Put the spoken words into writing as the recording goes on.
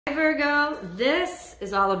Hi Virgo, this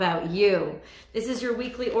is all about you. This is your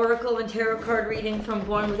weekly oracle and tarot card reading from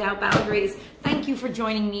Born Without Boundaries. Thank you for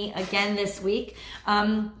joining me again this week.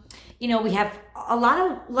 You know, we have a lot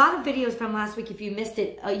of videos from last week. If you missed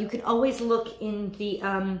it, you can always look in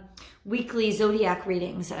the weekly zodiac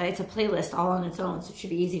readings. It's a playlist all on its own, so it should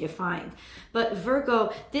be easy to find. But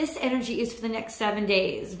Virgo, this energy is for the next 7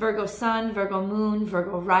 days. Virgo sun, Virgo moon,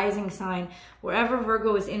 Virgo rising sign. Wherever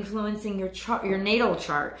Virgo is influencing your chart, your natal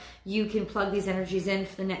chart, you can plug these energies in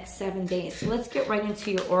for the next 7 days. So let's get right into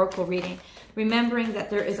your oracle reading. Remembering that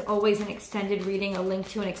there is always an extended reading, a link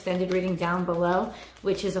to an extended reading down below,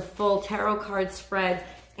 which is a full tarot card spread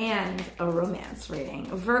and a romance reading.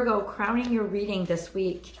 Virgo, crowning your reading this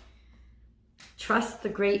week. Trust the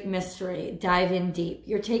great mystery. Dive in deep.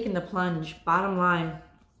 You're taking the plunge. Bottom line.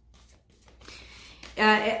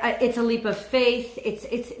 It's a leap of faith.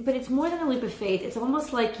 But it's more than a leap of faith. It's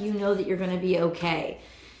almost like you know that you're going to be okay.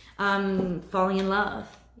 Falling in love.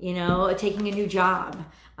 You know, taking a new job.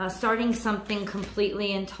 Starting something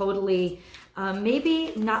completely and totally,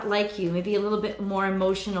 maybe not like you. Maybe a little bit more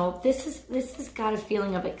emotional. This has got a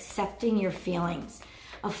feeling of accepting your feelings.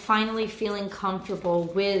 Of finally feeling comfortable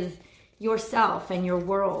with yourself and your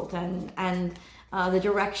world and the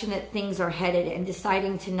direction that things are headed, and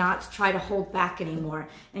deciding to not try to hold back anymore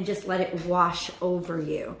and just let it wash over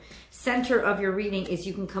you. Center of your reading is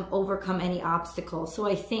you can overcome any obstacle. So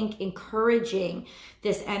I think encouraging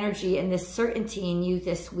this energy and this certainty in you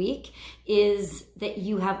this week is that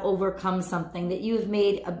you have overcome something, that you have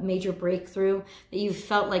made a major breakthrough, that you've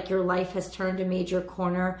felt like your life has turned a major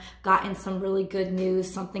corner, gotten some really good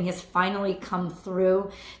news, something has finally come through.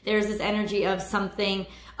 There's this energy of something,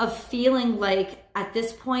 of feeling like at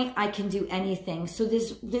this point I can do anything. So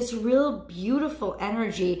this real beautiful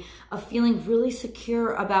energy of feeling really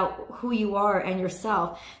secure about who you are and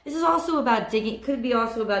yourself. This is also about digging, could be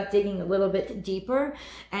also about digging a little bit deeper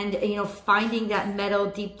and, you know, finding that metal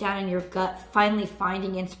deep down in your gut, finally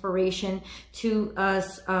finding inspiration to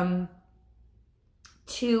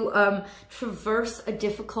traverse a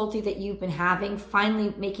difficulty that you've been having,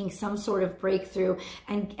 finally making some sort of breakthrough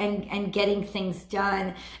and getting things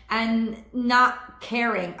done, and not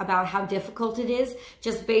caring about how difficult it is,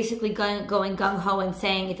 just basically going gung-ho and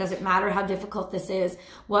saying it doesn't matter how difficult this is.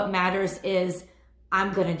 What matters is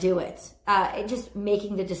I'm going to do it. Just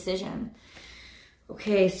making the decision.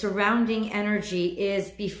 Okay, surrounding energy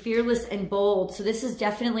is be fearless and bold. So this is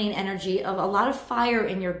definitely an energy of a lot of fire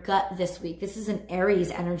in your gut this week. This is an Aries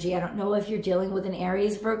energy. I don't know if you're dealing with an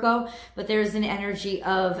Aries, Virgo, but there's an energy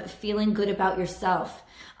of feeling good about yourself.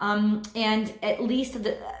 And at least,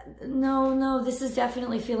 this is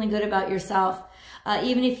definitely feeling good about yourself.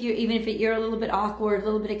 Even if you're a little bit awkward, a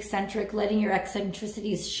little bit eccentric, letting your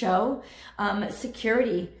eccentricities show.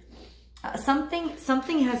 Security.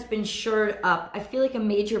 Something has been shored up. I feel like a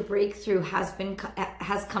major breakthrough has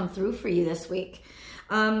come through for you this week.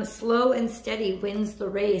 Slow and steady wins the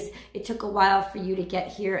race. It took a while for you to get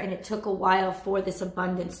here, and it took a while for this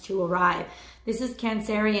abundance to arrive. This is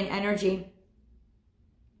Cancerian energy.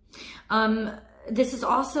 This is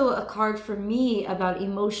also a card for me about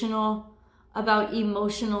emotional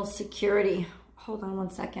security. Hold on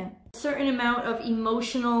one second. A certain amount of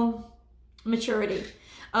emotional maturity.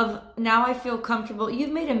 Of now I feel comfortable.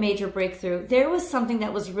 You've made a major breakthrough. There was something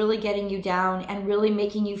that was really getting you down and really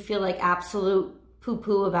making you feel like absolute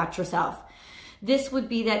poo-poo about yourself. This would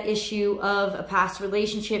be that issue of a past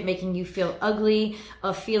relationship making you feel ugly,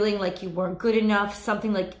 of feeling like you weren't good enough,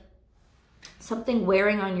 something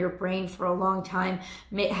wearing on your brain for a long time,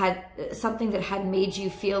 something that had made you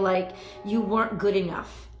feel like you weren't good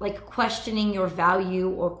enough, like questioning your value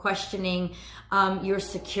or questioning your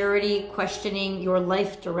security, questioning your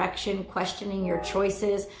life direction, questioning your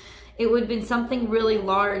choices. It would have been something really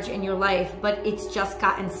large in your life, but it's just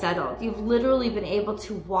gotten settled. You've literally been able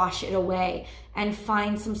to wash it away and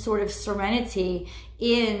find some sort of serenity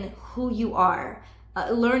in who you are.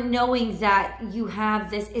 Knowing that you have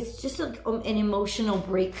this, it's just like an emotional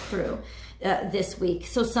breakthrough this week.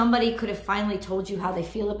 So somebody could have finally told you how they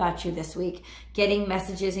feel about you this week, getting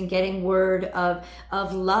messages and getting word of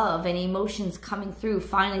love and emotions coming through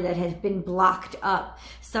finally that has been blocked up.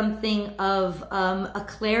 Something of a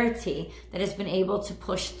clarity that has been able to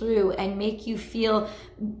push through and make you feel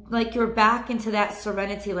like you're back into that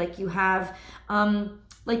serenity, like you have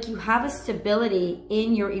like you have a stability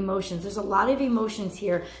in your emotions. There's a lot of emotions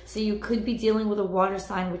here. So you could be dealing with a water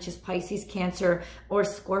sign, which is Pisces, Cancer, or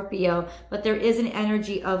Scorpio, but there is an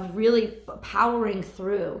energy of really powering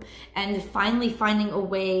through and finally finding a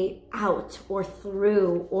way out or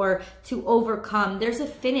through or to overcome. There's a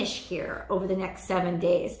finish here over the next 7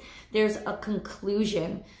 days. There's a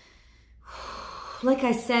conclusion. Like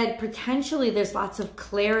I said, potentially there's lots of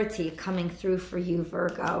clarity coming through for you,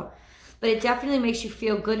 Virgo. But it definitely makes you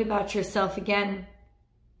feel good about yourself again,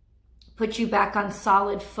 put you back on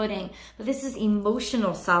solid footing. But this is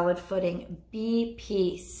emotional solid footing. Be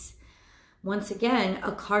peace. Once again,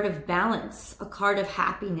 a card of balance, a card of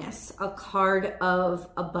happiness, a card of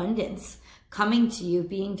abundance coming to you,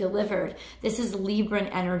 being delivered. This is Libran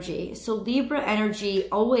energy. So Libra energy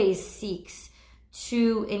always seeks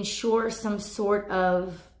to ensure some sort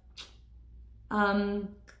of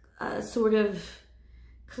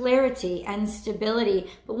clarity and stability.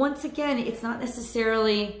 But once again, it's not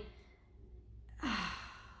necessarily,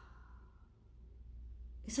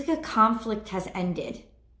 it's like a conflict has ended,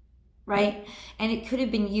 right? And it could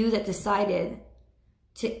have been you that decided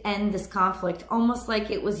to end this conflict, almost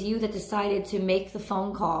like it was you that decided to make the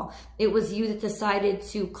phone call. It was you that decided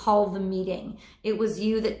to call the meeting. It was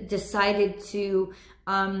you that decided to,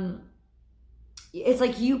 it's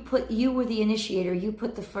like you were the initiator. You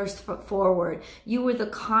put the first foot forward. You were the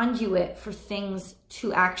conduit for things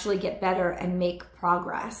to actually get better and make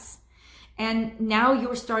progress. And now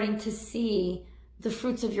you're starting to see the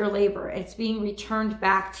fruits of your labor. It's being returned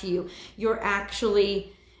back to you. You're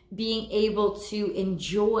actually being able to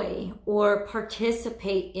enjoy or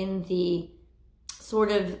participate in the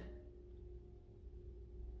sort of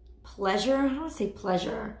pleasure. I don't want to say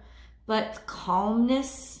pleasure, but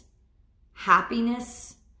calmness,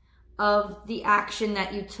 happiness of the action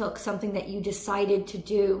that you took, something that you decided to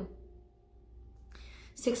do.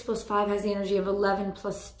 6 plus 5 has the energy of 11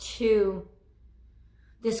 plus 2.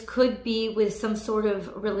 This could be with some sort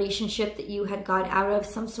of relationship that you had got out of,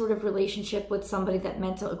 some sort of relationship with somebody that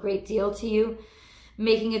meant a great deal to you,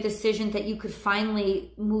 making a decision that you could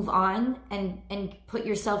finally move on and put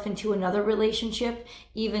yourself into another relationship,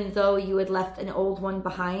 even though you had left an old one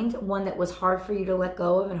behind, one that was hard for you to let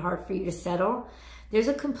go of and hard for you to settle. There's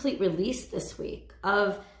a complete release this week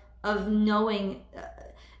of knowing.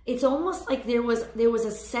 It's almost like there was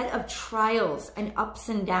a set of trials and ups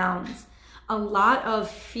and downs, a lot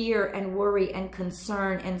of fear and worry and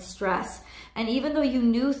concern and stress. And even though you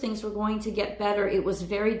knew things were going to get better, it was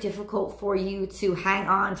very difficult for you to hang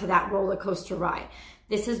on to that roller coaster ride.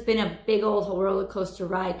 This has been a big old roller coaster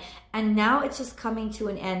ride. And now it's just coming to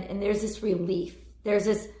an end. And there's this relief. There's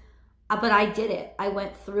this, but I did it. I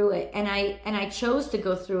went through it. And I chose to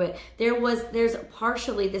go through it. There's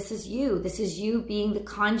partially, this is you. This is you being the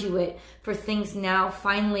conduit for things now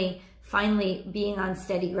finally being on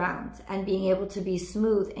steady ground and being able to be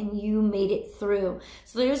smooth, and you made it through.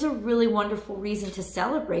 So there's a really wonderful reason to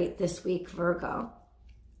celebrate this week, Virgo.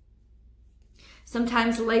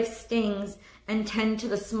 Sometimes life stings, and tend to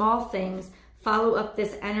the small things. Follow up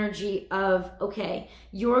this energy of, okay,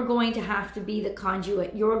 you're going to have to be the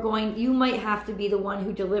conduit. You might have to be the one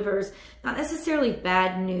who delivers, not necessarily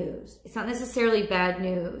bad news. It's not necessarily bad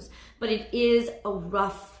news, but it is a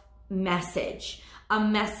rough message. A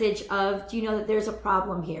message of, do you know that there's a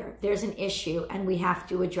problem here? There's an issue and we have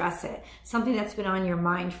to address it. Something that's been on your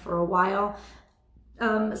mind for a while.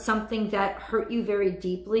 Something that hurt you very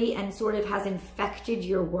deeply and sort of has infected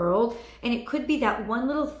your world. And it could be that one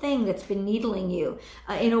little thing that's been needling you.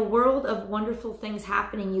 In a world of wonderful things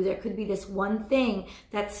happening to you, there could be this one thing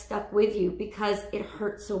that's stuck with you because it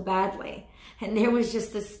hurt so badly. And there was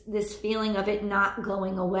just this feeling of it not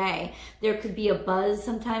going away. There could be a buzz.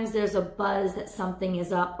 Sometimes there's a buzz that something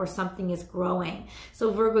is up or something is growing.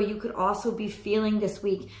 So Virgo, you could also be feeling this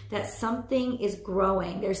week that something is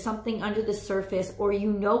growing. There's something under the surface, or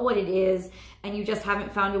you know what it is and you just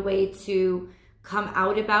haven't found a way to come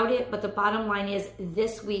out about it. But the bottom line is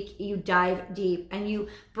this week you dive deep and you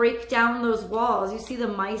break down those walls. You see the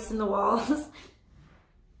mice in the walls?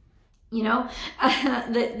 You know,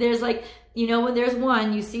 there's like, you know, when there's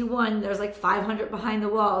one, you see one, there's like 500 behind the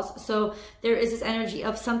walls. So there is this energy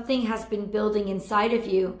of something has been building inside of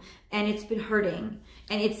you and it's been hurting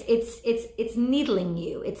and it's needling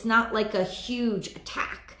you. It's not like a huge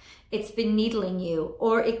attack. It's been needling you,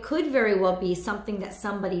 or it could very well be something that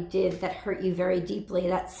somebody did that hurt you very deeply,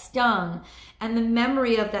 that stung. And the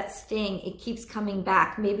memory of that sting, it keeps coming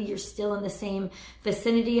back. Maybe you're still in the same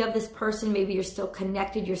vicinity of this person. Maybe you're still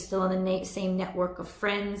connected. You're still in the same network of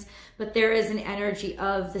friends. But there is an energy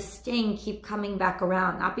of the sting keep coming back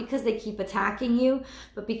around. Not because they keep attacking you,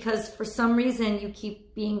 but because for some reason you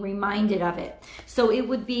keep being reminded of it. So it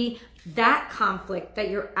would be that conflict that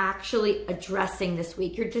you're actually addressing this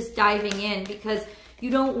week. You're just diving in because you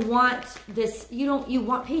don't want this, you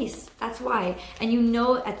want peace. That's why. And you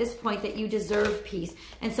know at this point that you deserve peace.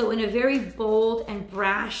 And so in a very bold and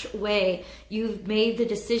brash way, you've made the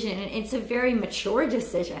decision, and it's a very mature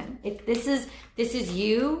decision. This is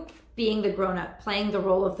you being the grown-up, playing the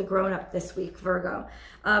role of the grown-up this week, Virgo.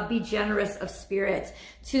 Be generous of spirit,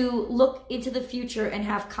 to look into the future and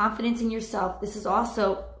have confidence in yourself. This is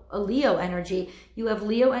also a Leo energy. You have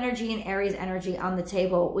Leo energy and Aries energy on the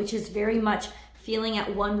table, which is very much feeling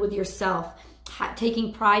at one with yourself,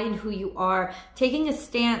 taking pride in who you are, taking a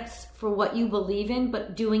stance for what you believe in,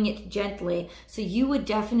 but doing it gently. So you would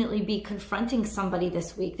definitely be confronting somebody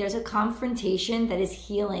this week. There's a confrontation that is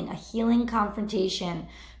healing, a healing confrontation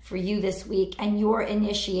for you this week, and you're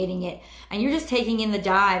initiating it, and you're just taking in the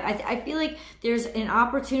dive. I feel like there's an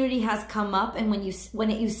opportunity has come up, and when you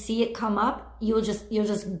see it come up, you'll just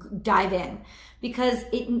dive in, because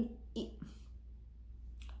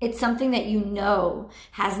it's something that you know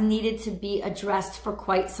has needed to be addressed for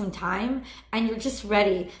quite some time, and you're just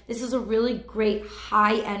ready. This is a really great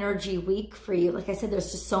high energy week for you. Like I said,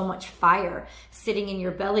 there's just so much fire sitting in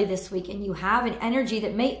your belly this week, and you have an energy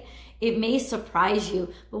that may surprise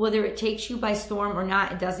you, but whether it takes you by storm or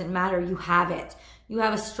not, it doesn't matter. You have it. You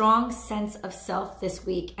have a strong sense of self this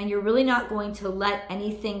week, and you're really not going to let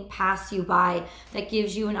anything pass you by that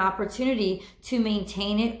gives you an opportunity to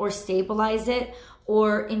maintain it or stabilize it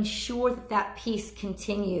or ensure that that peace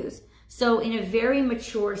continues. So in a very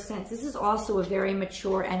mature sense, this is also a very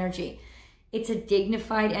mature energy. It's a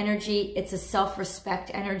dignified energy. It's a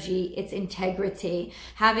self-respect energy. It's integrity,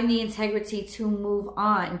 having the integrity to move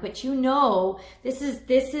on. But you know, this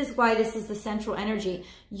is why this is the central energy.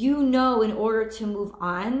 You know, in order to move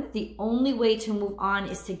on, the only way to move on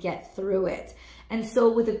is to get through it. And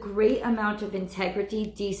so with a great amount of integrity,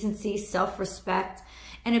 decency, self-respect,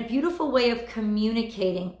 and a beautiful way of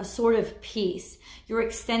communicating a sort of peace, you're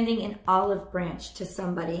extending an olive branch to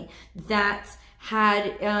somebody that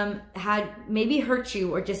had maybe hurt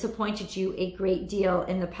you or disappointed you a great deal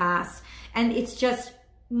in the past. And it's just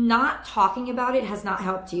not talking about it has not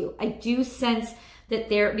helped you. I do sense that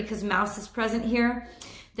there, because Mouse is present here,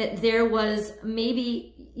 that there was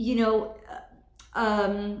maybe, you know,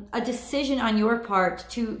 a decision on your part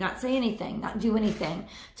to not say anything, not do anything,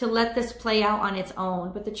 to let this play out on its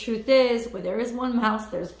own. But the truth is, where there is one mouse,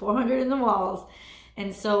 there's 400 in the walls.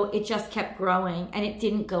 And so it just kept growing, and it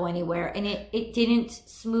didn't go anywhere, and it didn't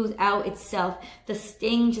smooth out itself. The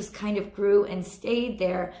sting just kind of grew and stayed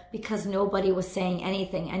there because nobody was saying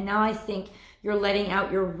anything. And now I think you're letting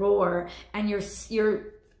out your roar, and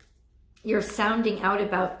you're sounding out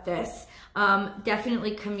about this.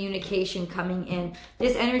 Definitely communication coming in.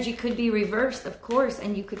 This energy could be reversed, of course,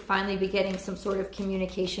 and you could finally be getting some sort of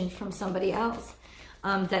communication from somebody else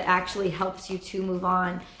that actually helps you to move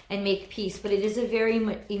on and make peace. But it is a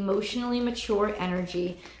very emotionally mature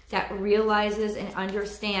energy that realizes and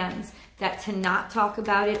understands that to not talk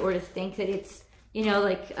about it or to think that it's, you know,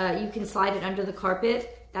 like you can slide it under the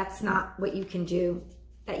carpet, that's not what you can do.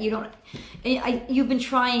 That you don't, you've been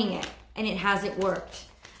trying it and it hasn't worked.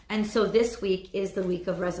 And so this week is the week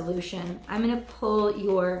of resolution. I'm going to pull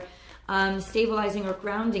your stabilizing or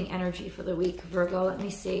grounding energy for the week, Virgo. Let me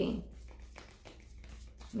see.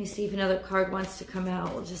 Let me see if another card wants to come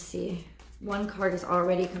out. We'll just see. One card has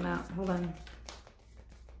already come out. Hold on.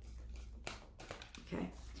 Okay.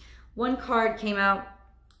 One card came out.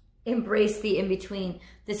 Embrace the in-between.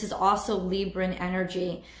 This is also Libran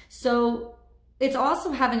energy. So it's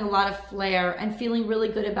also having a lot of flair and feeling really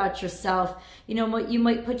good about yourself. You know, you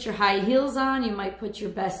might put your high heels on. You might put your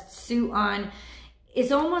best suit on.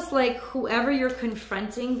 It's almost like whoever you're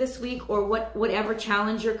confronting this week, or whatever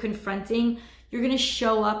challenge you're confronting, you're going to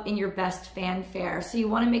show up in your best fanfare. So you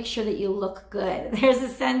want to make sure that you look good. There's a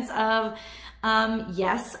sense of,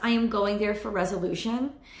 yes, I am going there for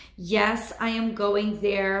resolution. Yes, I am going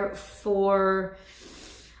there for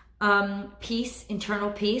peace, internal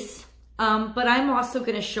peace. But I'm also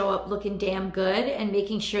going to show up looking damn good and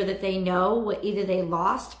making sure that they know what either they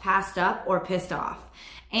lost, passed up, or pissed off.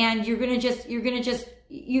 And you want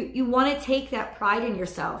to take that pride in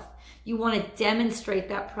yourself. You want to demonstrate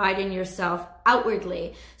that pride in yourself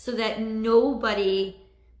outwardly so that nobody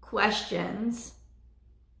questions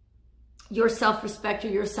your self-respect or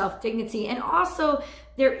your self-dignity. And also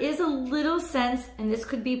there is a little sense, and this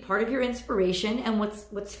could be part of your inspiration and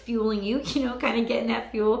what's fueling you, you know, kind of getting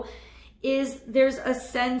that fuel, is there's a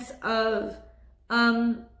sense of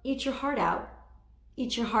eat your heart out.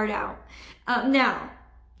 Eat your heart out. Now,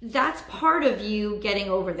 that's part of you getting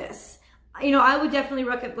over this. You know, I would definitely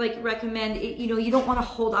recommend, you know, you don't want to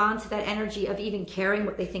hold on to that energy of even caring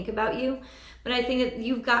what they think about you. But I think that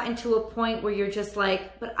you've gotten to a point where you're just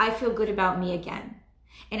like, but I feel good about me again.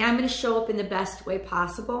 And I'm going to show up in the best way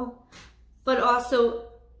possible. But also,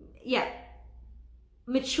 yeah,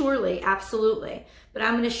 maturely, absolutely. But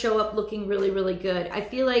I'm going to show up looking really, really good. I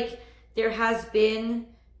feel like there has been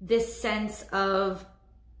this sense of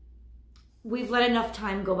we've let enough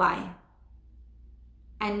time go by.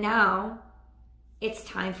 And now it's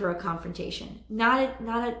time for a confrontation.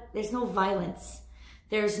 There's no violence.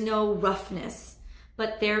 There's no roughness,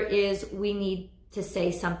 but there is, we need to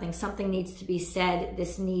say something. Something needs to be said.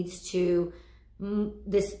 This needs to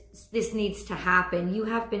happen. You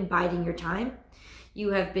have been biding your time. You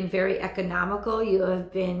have been very economical. You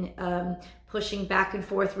have been pushing back and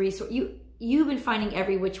forth resource. You've been finding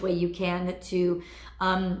every which way you can to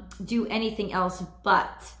do anything else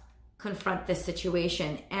but confront this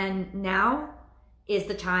situation. And now is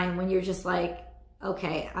the time when you're just like,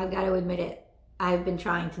 okay, I've got to admit it. I've been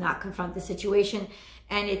trying to not confront the situation,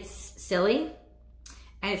 and it's silly,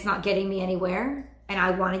 and it's not getting me anywhere, and I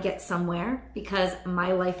want to get somewhere because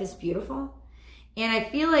my life is beautiful. And I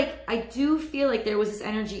do feel like there was this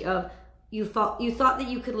energy of you thought that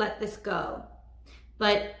you could let this go,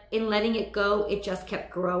 but in letting it go, it just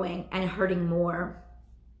kept growing and hurting more.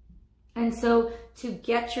 And so to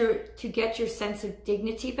get your sense of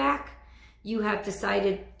dignity back, you have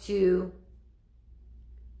decided to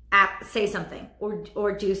say something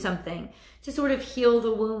or do something to sort of heal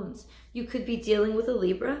the wounds. You could be dealing with a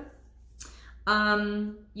Libra.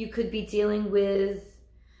 You could be dealing with,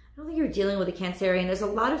 I don't think you're dealing with a Cancerian. There's a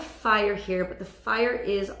lot of fire here, but the fire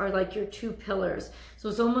are like your two pillars. So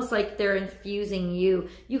it's almost like they're infusing you.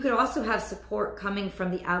 You could also have support coming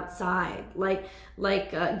from the outside, like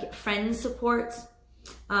friend support.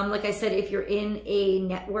 Like I said, if you're in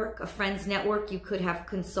a friend's network, you could have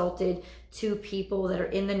consulted to people that are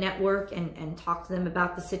in the network and talk to them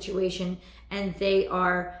about the situation, and they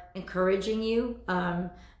are encouraging you,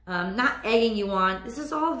 not egging you on. This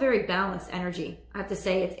is all very balanced energy. I have to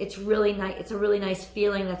say, it's really nice. It's a really nice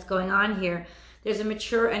feeling that's going on here. There's a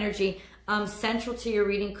mature energy. Central to your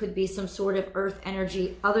reading could be some sort of earth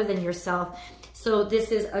energy other than yourself. So this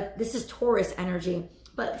is Taurus energy.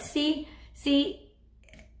 But see,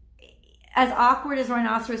 as awkward as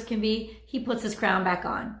Rhinoceros can be, he puts his crown back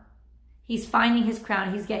on. He's finding his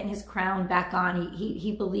crown. He's getting his crown back on.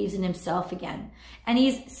 He believes in himself again. And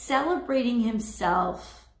he's celebrating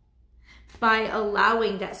himself by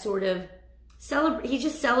allowing that sort of, he's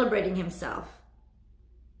just celebrating himself.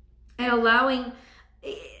 And allowing,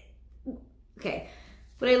 okay,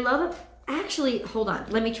 what I love, actually, hold on.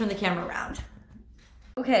 Let me turn the camera around.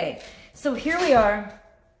 Okay, so here we are.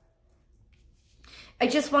 I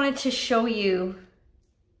just wanted to show you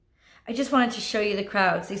the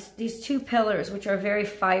crowds, these two pillars, which are very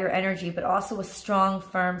fire energy, but also a strong,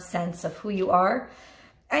 firm sense of who you are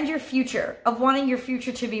and your future, of wanting your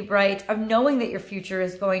future to be bright, of knowing that your future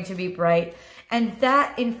is going to be bright, and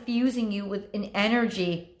that infusing you with an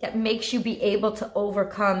energy that makes you be able to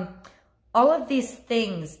overcome all of these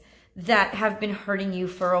things that have been hurting you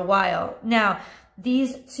for a while. Now,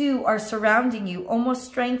 these two are surrounding you, almost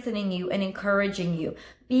strengthening you and encouraging you,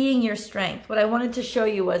 being your strength. What I wanted to show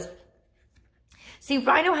you was, see,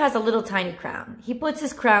 Rhino has a little tiny crown. He puts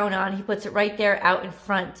his crown on. He puts it right there out in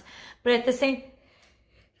front. But at the same,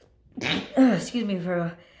 excuse me,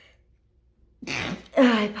 Virgo.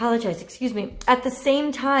 I apologize. Excuse me. At the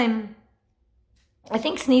same time, I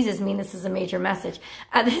think sneezes mean this is a major message.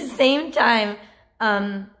 At the same time,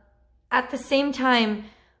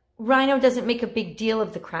 Rhino doesn't make a big deal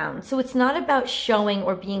of the crown. So it's not about showing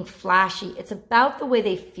or being flashy. It's about the way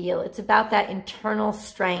they feel. It's about that internal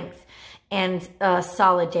strength and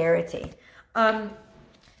solidarity.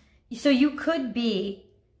 So you could be,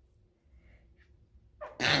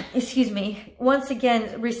 excuse me, once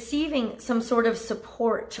again, receiving some sort of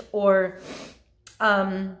support or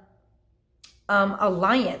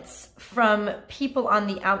alliance from people on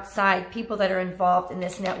the outside, people that are involved in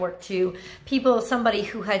this network too, somebody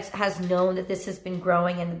who has known that this has been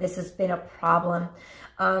growing and that this has been a problem.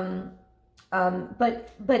 But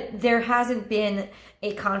there hasn't been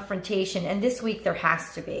a confrontation, and this week there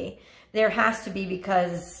has to be. There has to be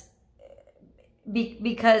because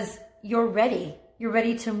you're ready. You're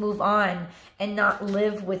ready to move on and not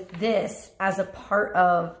live with this as a part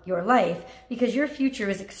of your life, because your future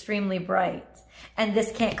is extremely bright and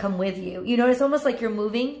this can't come with you. You know, it's almost like you're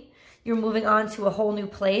moving on to a whole new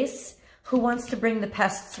place. Who wants to bring the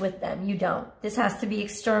pests with them? You don't. This has to be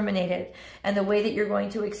exterminated. And the way that you're going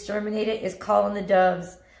to exterminate it is call on the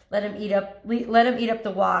doves. Let them eat up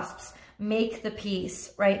the wasps. Make the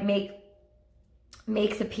peace, right?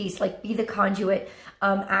 Make the peace, like be the conduit.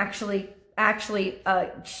 Actually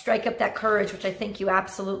strike up that courage, which I think you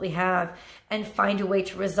absolutely have, and find a way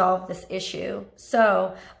to resolve this issue.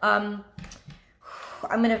 So, I'm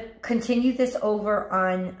going to continue this over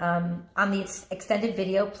on the extended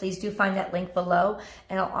video. Please do find that link below.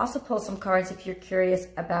 And I'll also pull some cards if you're curious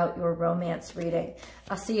about your romance reading.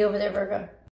 I'll see you over there, Virgo.